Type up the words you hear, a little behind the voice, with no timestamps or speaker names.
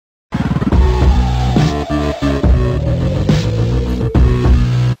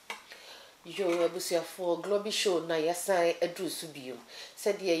abusia for GlobyShow na yasan adru subium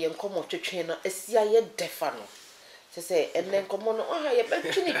said ye nkomo twetwe no asia ye defa no say enne nkomo no aha ye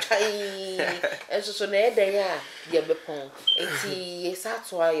betwini kai enso so na eden ya ye bepon enti ye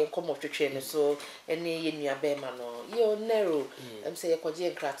satwa ye nkomo twetwe no so enne ye nuabe ma no yo Nero say ye kwaje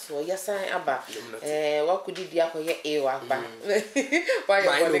nkrato yasan aba wakudi bia koye ewa ba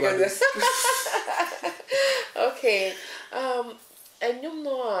okay enyum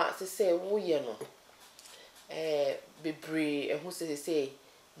no a say wo ye no bebre who say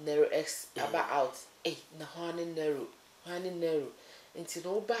Nero X about out na hwane Nero nti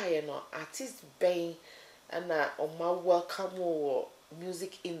no buy no artist ben and oma welcome or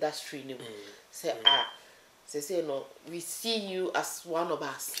music industry ni say say no we see you as one of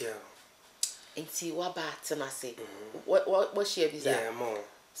us nti wa ba tena say what share bi yeah more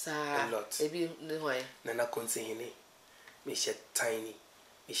sa a lot ebi ne hwan na konsehini me share tiny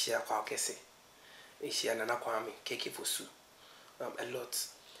me share kwa kese me share na kwame keke fosu a lot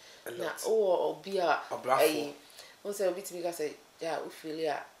na obi a won say obi timi ka say yeah we feel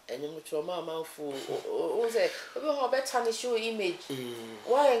ya enyum trauma manfo won say obi ho better ni show image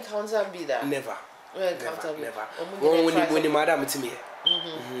why encounter be that never never when the madam to me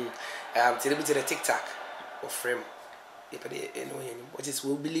tell me to the TikTok or frame what is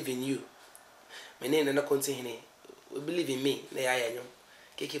we believe in you my name na continue we believe in me na ya nyom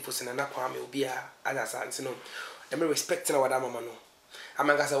keke fosu na kwame obi a adasa ntino dem respecting our mama no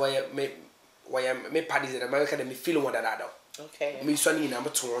amangasa why me parties that America me feel one that okay me so ni na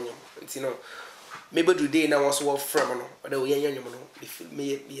to won ntino maybe today na was work from no but we nyanyom no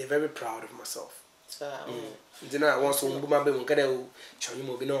me very proud of myself so ntino I want so mbuma be nkada o chonyo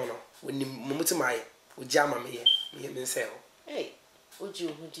mo bi no no woni mutima o jama me me say hey oji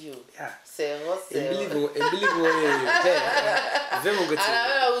ohudi o yeah say what say believe very good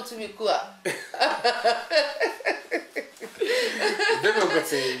I want to be cool very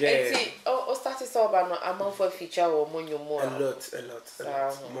good yeah o started so about no amount for feature or monyo more a lot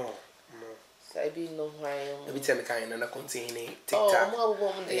more so I be no why every time I can na continue TikTok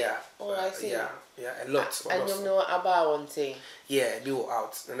yeah I see yeah a lot and you know about one thing yeah be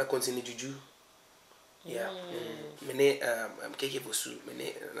out na continue juju yeah me keke fosu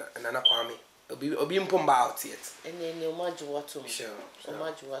me na kwame obi mpomba out yet and then you maju watu sure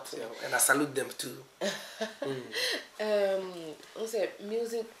and I salute them too say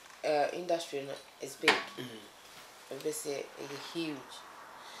music industry is big they say it's huge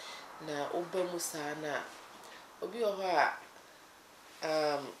na obemu sana obi oho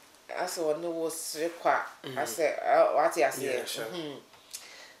a as one was rekwa as what you say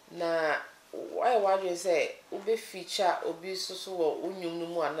na why you say obi feature obi so onyum no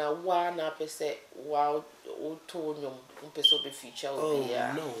mu ana wa na pese wa o to onyum pese obi feature obi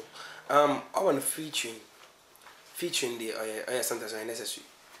ya no I want featuring the sometimes unnecessary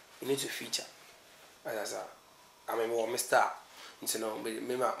you need to feature as I mean Mr. You know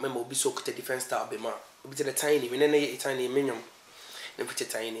me obi so a different style be ma obi to the tiny we na a tiny minimum na put a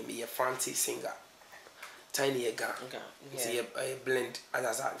tiny be a fancy singer tiny a gang see a blend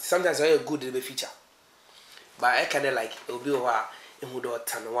as sometimes I good the feature but I kind of like it will be over in who do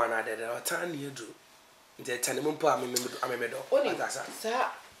tan one other or tan you do the tiny mumpo I remember sir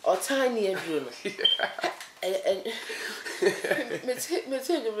or tiny and Bruno and me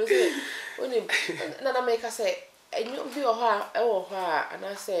tell you when na make us say and you be and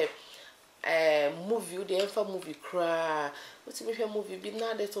I say movie the enfa movie cry what me movie be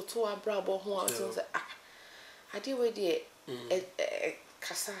na de to abrabo ho say I did with the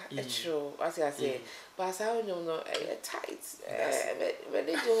kasa etro as I say but I don't know tight when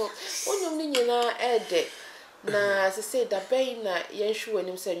they do onyum ni nyina ede na se say da ben na yenhwe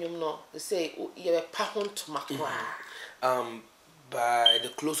anim sanyum no say ye pa ho ntoma kwa by the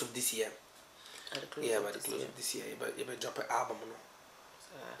close of this year by the close of this year you drop an album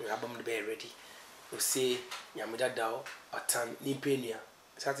no album to be ready we say nyamida dawo atan nimpenia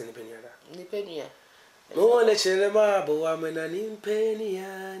sati nimpenia no le chele ma bo amena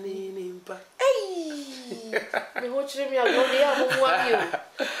nimpenia ni nimpa me ho chire mi agbo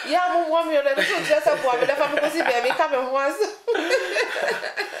ya mo wa mi o le so just abo me da fa me ko si be me ka me ho aso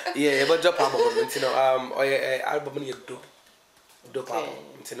yeah but drop album you know album ni dope album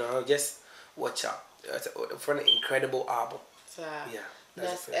you know just watch out for an incredible album yeah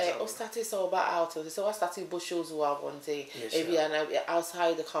yes started so about out so what started both shows we have one day maybe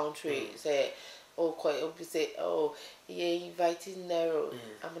outside the country say say yeah inviting Nero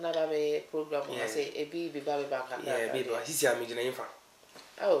I'm gonna have a program I say a baby back yeah baby he's here me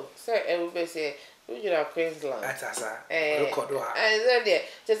Oh, so everybody say, "Would you have Queensland?" That's a record. I said, "Yeah,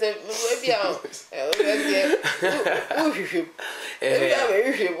 just maybe I'll."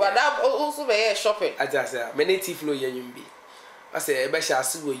 But I'm also very shopping. That's a many tiflo yen be. I say, I bet I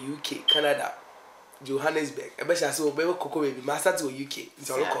see UK, Canada, Johannesburg. I bet I see baby cocoa baby, master to UK. It's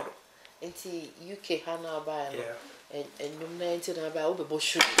all record. Into UK, Hannah by and you 19 about Obo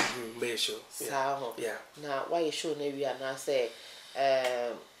show. Be sure. Yeah. Now, why you show maybe and I say,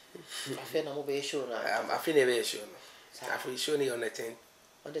 I feel I'm be show now. I feel never sure. I feel sure on the 10th.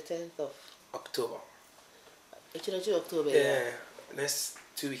 On the 10th of October. It's October. Yeah, next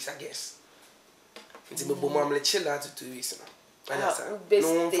 2 weeks, I guess. It's a bomb. I'm chill out to 2 weeks now.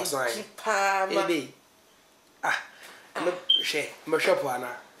 No for sign. Maybe. I'm shop one.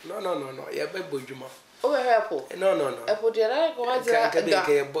 No. Yeah, baby, Juma. Oh, apple. No. Apple, dear, I go on to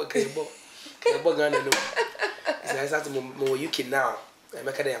I start to more UK now. I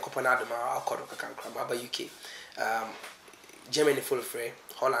make a couple of them. I'll call about UK. Germany full free,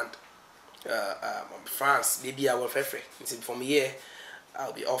 Holland, France, maybe I will free. From here,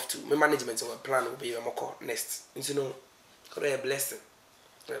 I'll be off to my management will plan will be more next. You know, a blessing.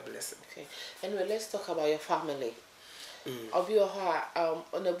 Okay. Anyway, let's talk about your family. I'll be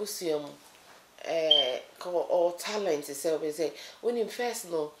on a museum or talent itself. We say when you first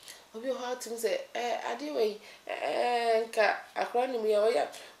know, I'll be hard to say, I do a crony me away.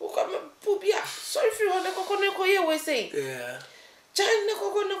 Who come Pubia? Sorry if you want to go we say. Yeah. China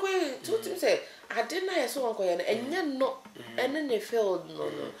go to say, I didn't so and then no, and then they failed. No.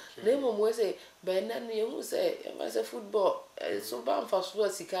 Name of we say, but then you say, it was a football, so bound for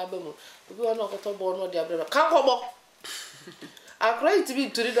sports, Cabamo. We are not a born or the other. Can't go. I cried to be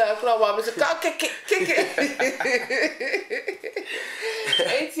to the crowd. I was a kick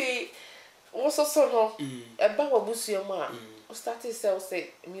it. Also, so a bag museum man started sell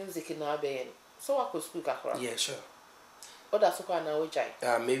music in our band. So I could speak across. Yeah, sure. Oh, that's okay now, which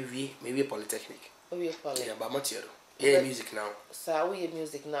maybe a polytechnic. Oh, yeah, but material. Yeah, music now. So we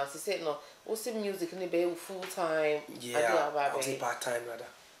music now. She said no. What's the music in the bay full time? Yeah, I'll say part time rather.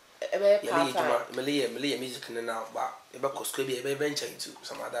 Malay music now, but about could be a venture into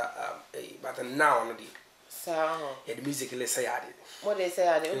some other but now on the so yeah, the music let's say I did. What they say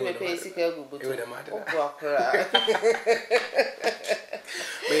I did pay Google. But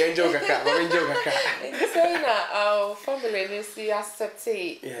enjoy saying our family needs to accept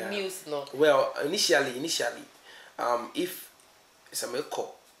news no. Well, initially, if some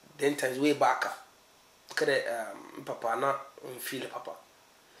call, then times way back, look at Papa not feel Papa.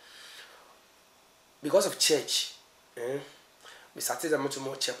 Because of church, we started a much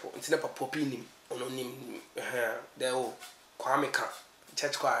more chapel. It's not a popping on him. There, Kwame can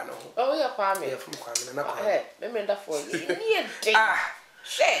church choir. No, oh, yeah, Kwame. Yeah, from Kwame. No, hey, remember for you.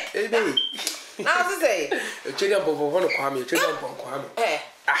 Shit. Now to say, you trade up over one Kwame, you trade up on Kwame.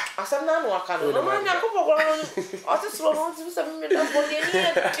 I said, no, I can't. No, man, I come over. I just want to do something for the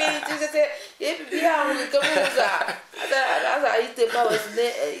end. If you are with the Gamuza, as I eat the powers,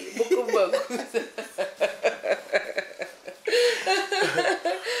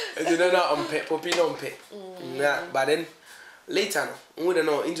 on pay, popping on pay. But then later, we don't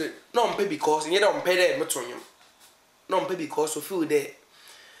know into non pay because you don't pay that metronium. Non pay because of feel there.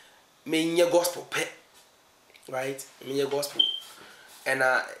 Mean your gospel pay, right? Mean your gospel. And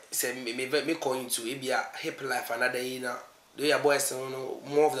say me calling to it be a hip life another year now. Do your boys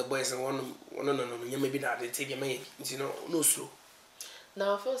more of the boys and one no maybe not they take your man, you know, no slow.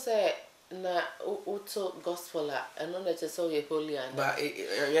 Now first say na auto gospel and not let us so you holy and but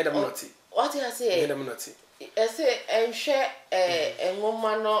yeah the money. What I say? Yeah the money. I say and share a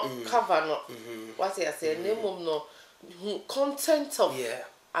woman no cover no. What I say name no content of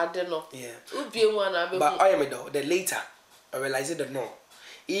I don't know. Yeah. But I am though the later I realized that no,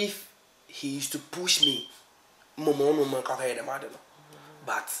 if he used to push me, but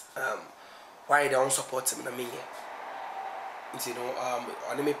why they don't support him? I mean, you know,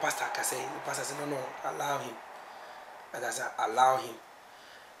 on me pastor can say, the pastor said no, allow him. And I said allow him.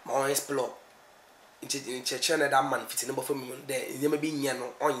 My own explore. In church, that man fits in for me there. He never been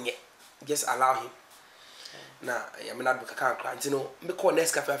on yet. Just allow him. Now I am not because I can't cry. You know, because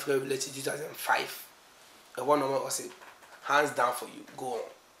next cafe Africa related 2005. The one number was it. Hands down for you, go on.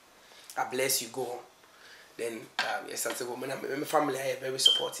 I bless you, go on. Then yes, I said, well, my family are very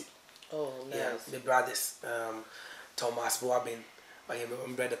supportive. Oh, nice. Yeah, the brothers, Thomas, Boabin, my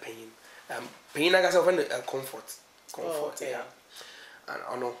brother Payne. Payne, I got often comfort, yeah. And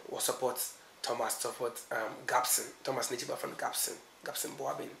I know what support Thomas support Gabson, Thomas native from Gabson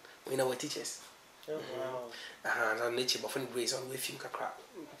Boabin. We know we're teachers. na nature but funny grace on with him kakra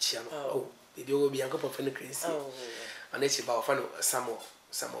chia no oh baby will be yanko funny crazy and nature ba funny some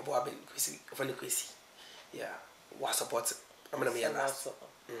bo abin crazy funny crazy yeah what support I'm gonna be last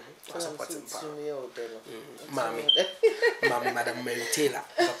support mommy madam Mary Taylor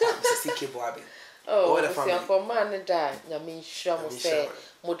papa Mrs. CK bo abin oh the family for man da nyame nhira mo say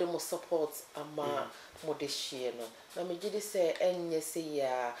mo support ama mo de hie no na me gidi say enye say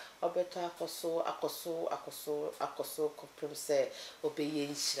ya obeto akoso koprim say obeye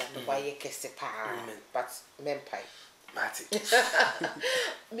nhira no baye kese pa but mempai mati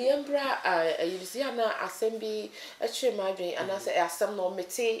me embra you see na assembi a three madwen and say asem no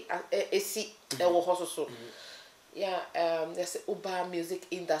mete esi e wo hososo yeah there's uba music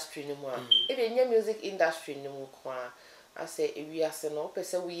industry no more even your music industry no more kwa I say we are no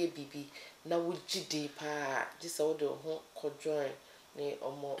person we bibi na wo gidi pa just so do ho ko join ni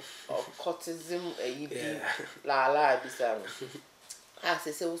omo courtism yibi la bisa no I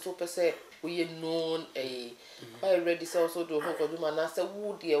say we so person we known by ready so also do ho ko do man say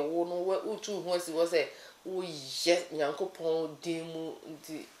wo de wo no wo tu ho si wo say wo ye nyankopon demu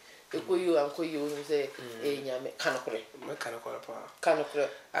nti ekoyo ankoyo no say nyame kanokore pa kanokore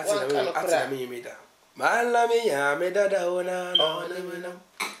ati me yemeda malame ya medada ona no no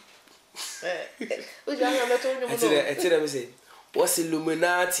ujanga meto nyu mo etire me say what's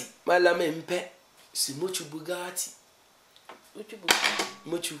illuminati malame mpe si mochu bugatti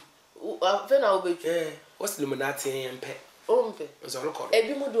mochu vena obeju what's illuminati mpe ompe ozoro ko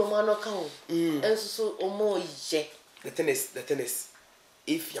ebi mu do ma no ka ho enso so omo ye the thing is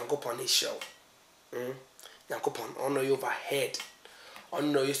if yankopon is show yankopon honor you overhead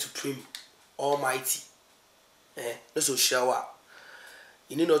honor you supreme almighty no so shower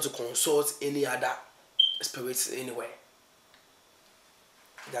you need not to consult any other spirits anywhere.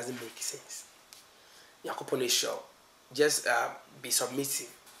 It doesn't make sense. Yankopon is show just be submissive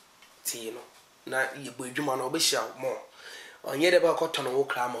to na you be juma no be show more on ye deba ko tono wo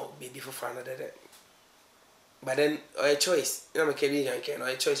kra ma baby for friend that. But then a choice, you know, me kebi yanke no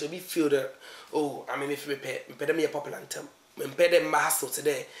a choice. You be feel that oh, I mean if we pay me a popular term, me pay them hustle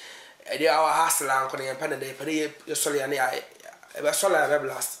today. They our hustle and kono yan pan dey pay you sorry ani I sorry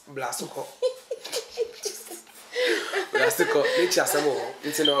blast ko. Blast ko. Nature samo.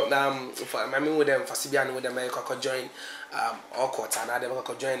 Nti no for my me with them for Sibian with them I ko join all court and I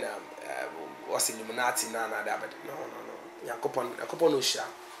ko join what's Illuminati na that but no. Yankopon no sha.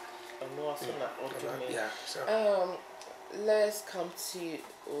 Yeah, so. Let's come to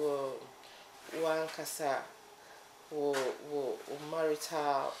one kasa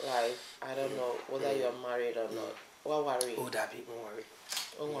marital life. I don't know whether you're married or not. What worry? Oh, that be don't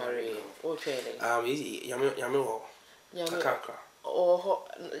worry. What training? Yami oh,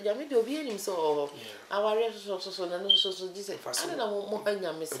 Yami do be him so. I worry so na no so this. I don't know more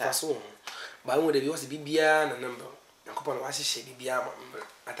Yami sa. But I want to be was bibia na number. Yankopon was she bibia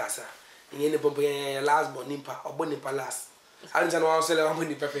atasa. Any bomb last born nimpa or born nimpa last. I don't know how to say I'm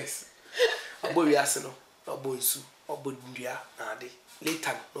born purpose. A boy yasino, or boy su, or boy ndia, nade.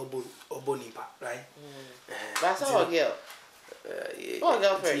 Later, no boy or born nimpa, right? That's our girl. Oh,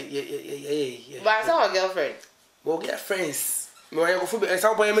 girlfriend. Yeah. That's our girlfriend. Well, get friends. No, I go for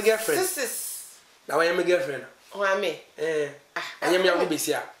a boy, I'm a girlfriend. Now I am a girlfriend. Oh, I mean, I am young baby.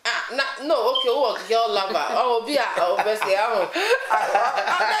 No, okay, what girl lover? Oh, be obviously, oh,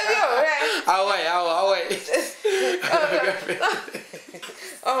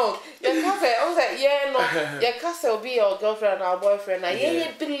 your cafe, I was like, yeah, no, your castle will be your girlfriend or boyfriend.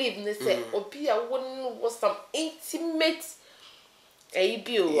 I believe they say, or be a woman was some intimate.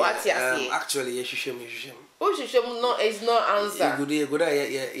 Actually, yes, you show me. Oh, she should not. It's no answer. Good.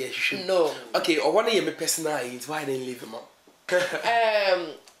 Yeah. No. Okay, or one of your personal is why I didn't leave him up.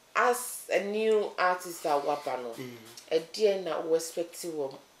 As a new artist at Wapano, a dear na respective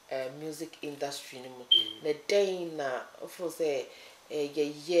of music industry anymore. The day na for say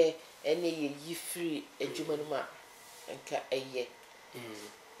ye any ye free a jumanuma and a year.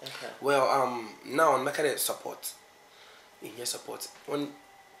 Well, now I'm making support. In your support, one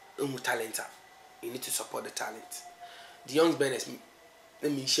talent, you need to support the talent. The young Benes,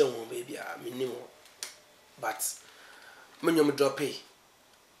 let me share one baby, I mean, no, but when you drop pay,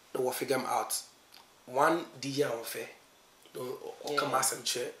 no will figure them out. One DJ on fair, or come as and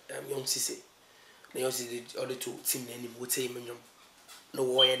chair, young Sissy. The other two team name would say, no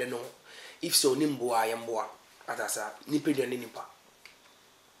way, no. If so, nimbo, I am boa, as I said, nipping your nimpa.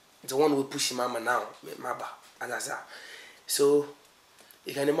 The one will push mama now, maba, as I said. So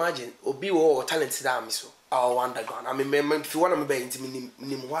you can imagine, Obi or talented army so our underground. I mean, if you want to be into me,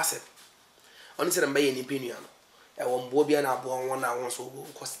 Only said I'm buying in opinion. I want Bobby and Abo one I want so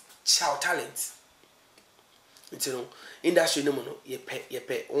because child talent. You know, industry no more. You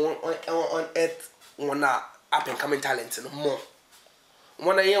pay on earth one up and coming talent no more.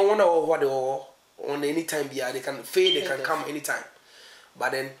 One a year, one or what they all on any time be they can fade, they can come anytime.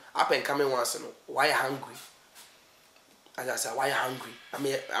 But then up and coming once, you know, why you hungry? As I said, why you hungry? I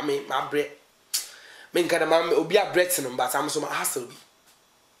mean, my bread. Me kind of man, obi a bread to them, but I'm so my hustle.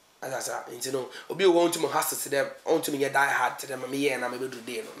 As I said, you know, obi want to my hustle to them, want to me die hard to them, me and I'm able to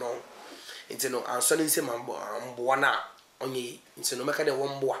do no. You know, I'm starting to say my boana on ye. You know, make it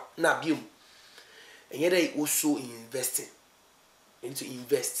one boy, na bium. And yet they also investing. You need to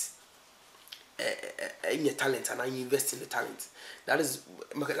invest in your talent and I invest in the talent. That is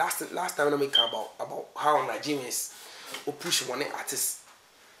last time I make about how Nigerians will push one artist.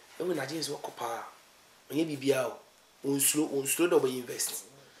 When Nigerians work up, when you be out, on slow down invest.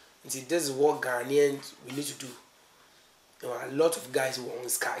 And see, this is what Ghanaians we need to do. There are a lot of guys who are on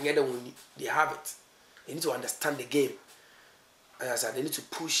Sky, and yet they have it. They need to understand the game. As I said, they need to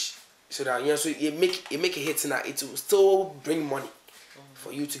push so that so you make a hit now. It will still bring money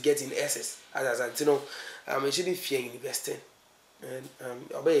for you to get in excess. As I said, you know, you shouldn't fear investing.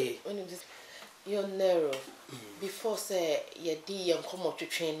 And obey. You're narrow. Before say you did and come up to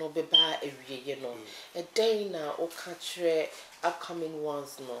train no be bad every you know. A day now or catch upcoming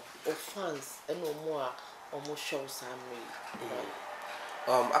ones no or fans and no more almost show some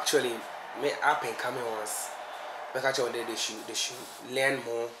actually me up and coming ones. But actually they should learn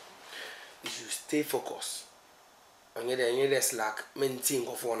more. They should stay focused. And you there's slack maintain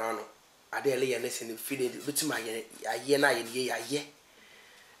go for now. I dare lay and listen feed it between my ye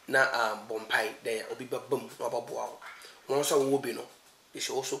na bompai there obi boom no about once I will be no they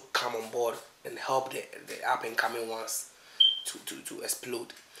should also come on board and help the up and coming ones to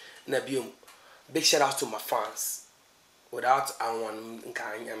explode. Na big shout out to my fans. Without I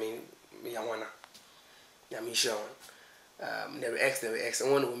mean me I wanna sure Nero X I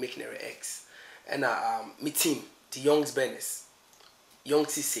want to make Nero X and me team the Young's Business Young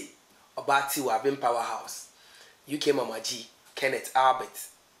TC Obati wa been powerhouse UK Mama G Kenneth Albert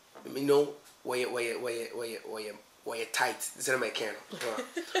you know where you tight this is my can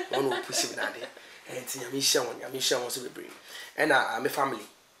one will push him that day and I'm sure wants to be brave and my family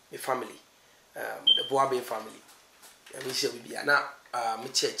the Boabe family I'm sure we be now my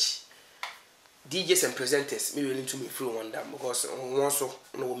church DJs and presenters me willing to me through one them because also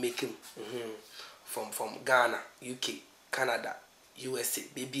no making from Ghana, UK, Canada, USA,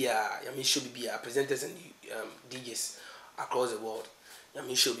 baby I'm sure be presenters and DJs across the world.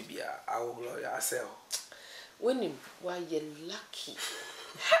 I'm sure be our Gloria Agyeman. When why you lucky.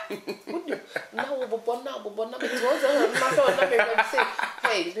 Now but say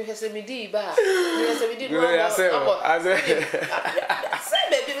hey you has me di ba you has me di Gloria Agyeman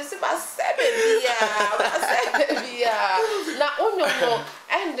na onyo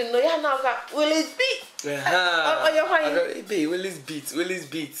and no ya now will it be will it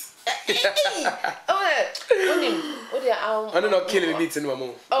beat I don't know killing beats in my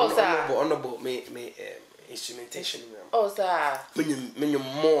mom. Honorable me instrumentation. Oh sir me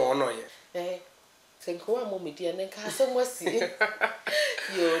more no yeah think one moment dear and some was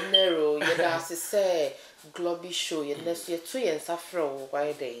you narrow you that's say GlobyShow you next year 2 years after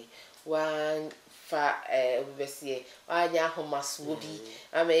why day one fa obese anya homas wobi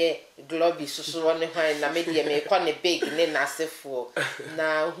ame Globy so one hwan na me de me kwa ne big ne nasefo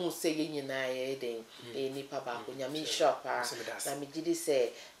na hu se ye nyina ye den nipa ba ko nyame shop na me gidi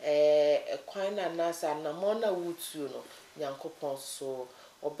se kwan na nasa na mo na wutu no nyankopon so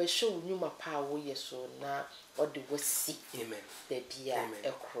obehwe unuma pa wo ye so na ode wasi amen bebia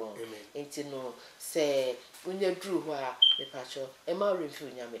ekro enti no se unya dru ho a me pacho e ma review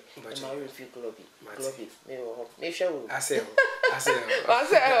nyame e ma review Globy me wo me hwe wo ase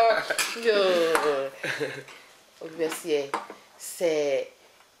yo obviously se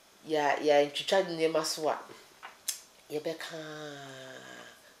ya ntwitwa nyema so a ye beka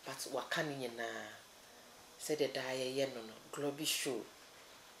but wakani nyina se de dae ye no GlobyShow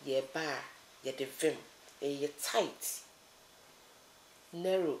ye ba ye de film ye tight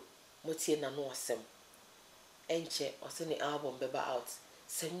Nero motie na no asem enche osene album beba out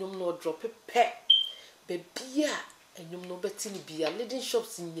senyum no drop pe bebia enyum no beti ni bia leading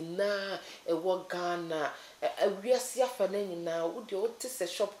shops nyina e wo Ghana awiase afa na nyina wo de o te se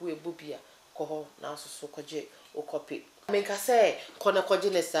shop we bobia ko ho na so koje o copy menka say kona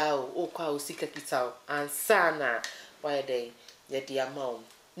koje ne sa o kwa o sika kita ansa na why day ye di amount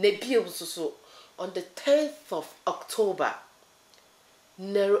ne bia so on the 10th of October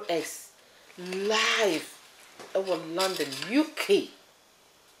Nero X live in London, UK.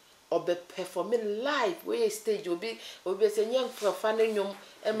 Or be performing live where stage will be saying young for fanning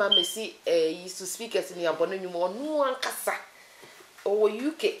Emma Messi used to speak as in the abonnement or no one casa or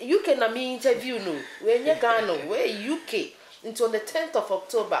UK na me interview no when you Ghana where UK until the 10th of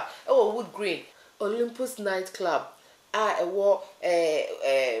October Wood Green Olympus nightclub war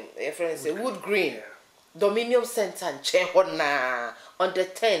friends Wood Green Dominion Center and Chehona on the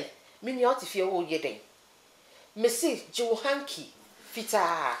 10th mini out if you're yeding Messi Johanki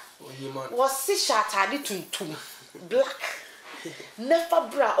Fita was si shatadi tuntum black never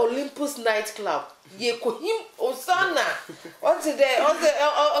bra Olympus nightclub ye ko him osana on today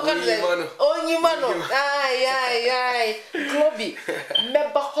Onyimano ay Globy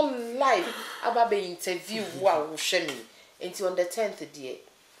member whole life ababe interview wa wo hwemi until on the 10th day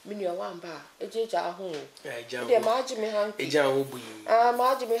minu awamba ejeja ho dey maaji me hanky eja ho buyi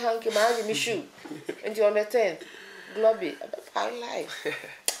maaji me hanky maaji me shoe until on the 10th Globy high life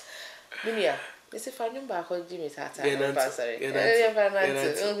Minia, this is fine number called Jimmy Tata. Sorry.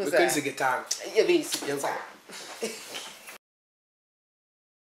 Because you get time. Yeah, basically.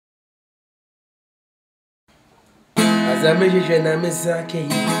 As a magician, I'm a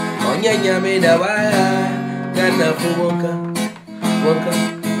sake. On your made a wire. Gana for Wonka.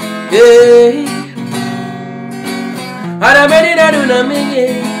 Hey. I made it out of a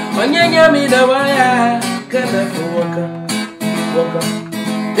minute. On your made a wire. Gana for Wonka.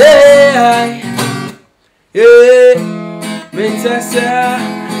 Hey, Princessa,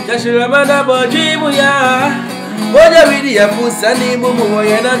 Jashiramana Bojimuya, what a video for Sunny Mumu,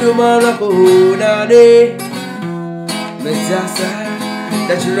 and I do Marapuna. Princessa,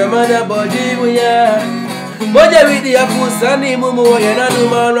 Jashiramana Bojimuya, what a video for Sunny Mumu, and I do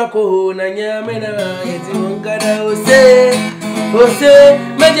Marapuna, Yamena, it's Moncada, Ose,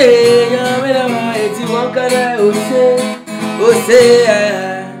 Majaya, it's Moncada, Ose.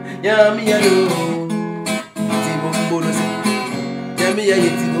 Yami yalo, tibumbolo se. Yami ya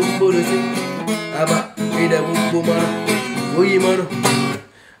tibumbolo se. Aba ida bumboma, oyi mano.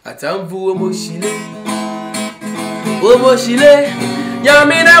 Atamvu omoshile.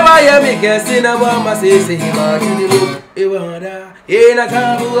 Yami na wa yami kesi na wa masese hima chinibo. Ewada, ena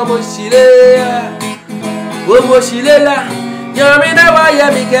tamvu omoshile la. Yami na wa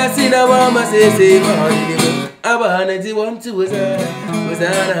yami kesi na wa masese hima chinibo. Aba na di want to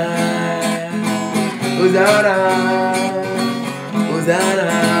Hosanna,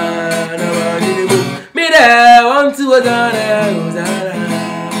 me there want to Hosanna,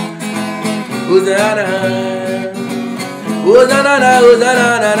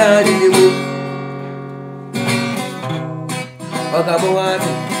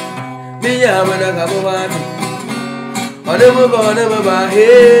 Okamuati, me yamana kamuati, Onemuba,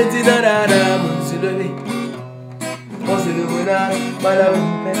 hey, Tinana, Musulani.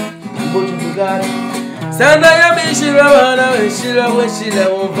 Sanda ya mishira wana weshira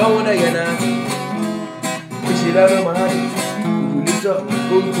wonfauna yana mishira mahali ulizo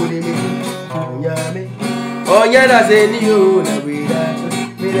umkulimi onyame onyana zeniyo na wira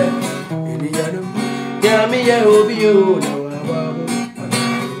mira eliyano nyami ya obiyo na wababo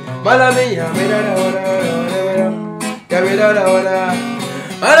malami ya medara wana ya medara wana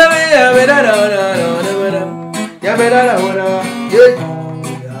malami ya medara wana Yamera ora,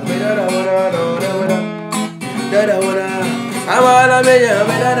 yamera ora, dada ora. Amala me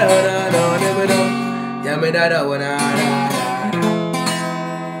yamera ora, yamera ora.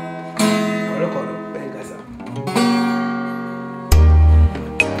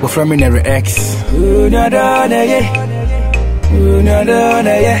 We're from Nero X.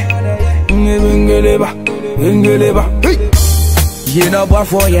 You know what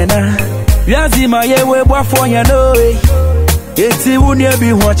for you now? Yazi ma yewe bwafo ya no we eti wuni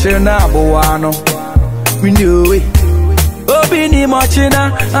bi hoche na aboano we knew we obi ni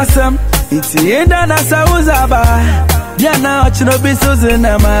mochina asam iti enda na sauza ba dia na ochino bi soze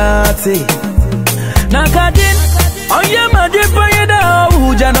na mate na kadin oye ma de payeda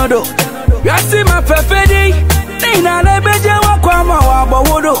uja no do yasi ma fefedi ni na lebeje wakwa ma wa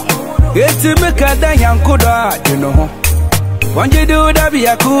bowodo eti mekada yankodo a you know When you do that, be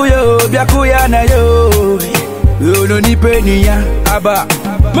a kuya na yo. You don't need penny, aba.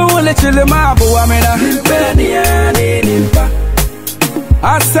 Mole chile mabu amena. Penny, nimpa.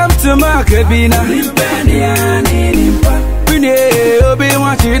 Asam to market bina. Penny, nimpa. Pine, obi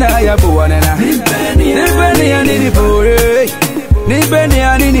watching ya buanena. Penny, nipore.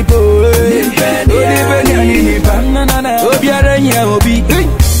 Penny, nipa. Obi aranya obi.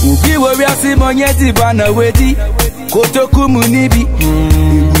 Ubi wo biasi monyeti bana wedi. Kotoku munibi.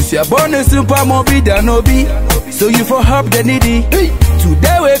 Busia bonus super mobi danobi. So you for help the needy.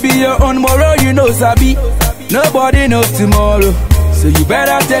 Today will be your own tomorrow, you know Sabi. Nobody knows tomorrow. So you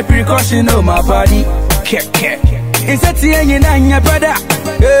better take precaution on my body. It's a tea and your brother.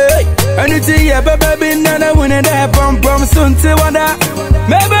 Hey, and you see your baby, nana winning that from soon to wonder.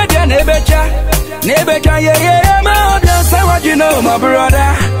 Maybe they're never try, yeah, my that's what you know, my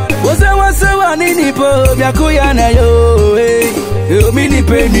brother. Was I once so one in the pub, Yakuyana, yo, hey, you mini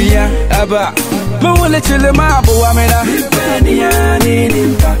penny, Abba. Mole chile mabu amena Limpenia ni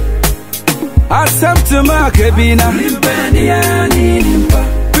limpa Asam to makebina Limpenia ni limpa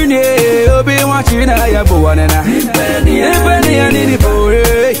Pune obi wachina ya buwanena Limpenia ni nipo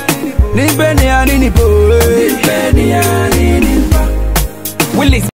Limpenia ni nipo Limpenia ni limpa Willis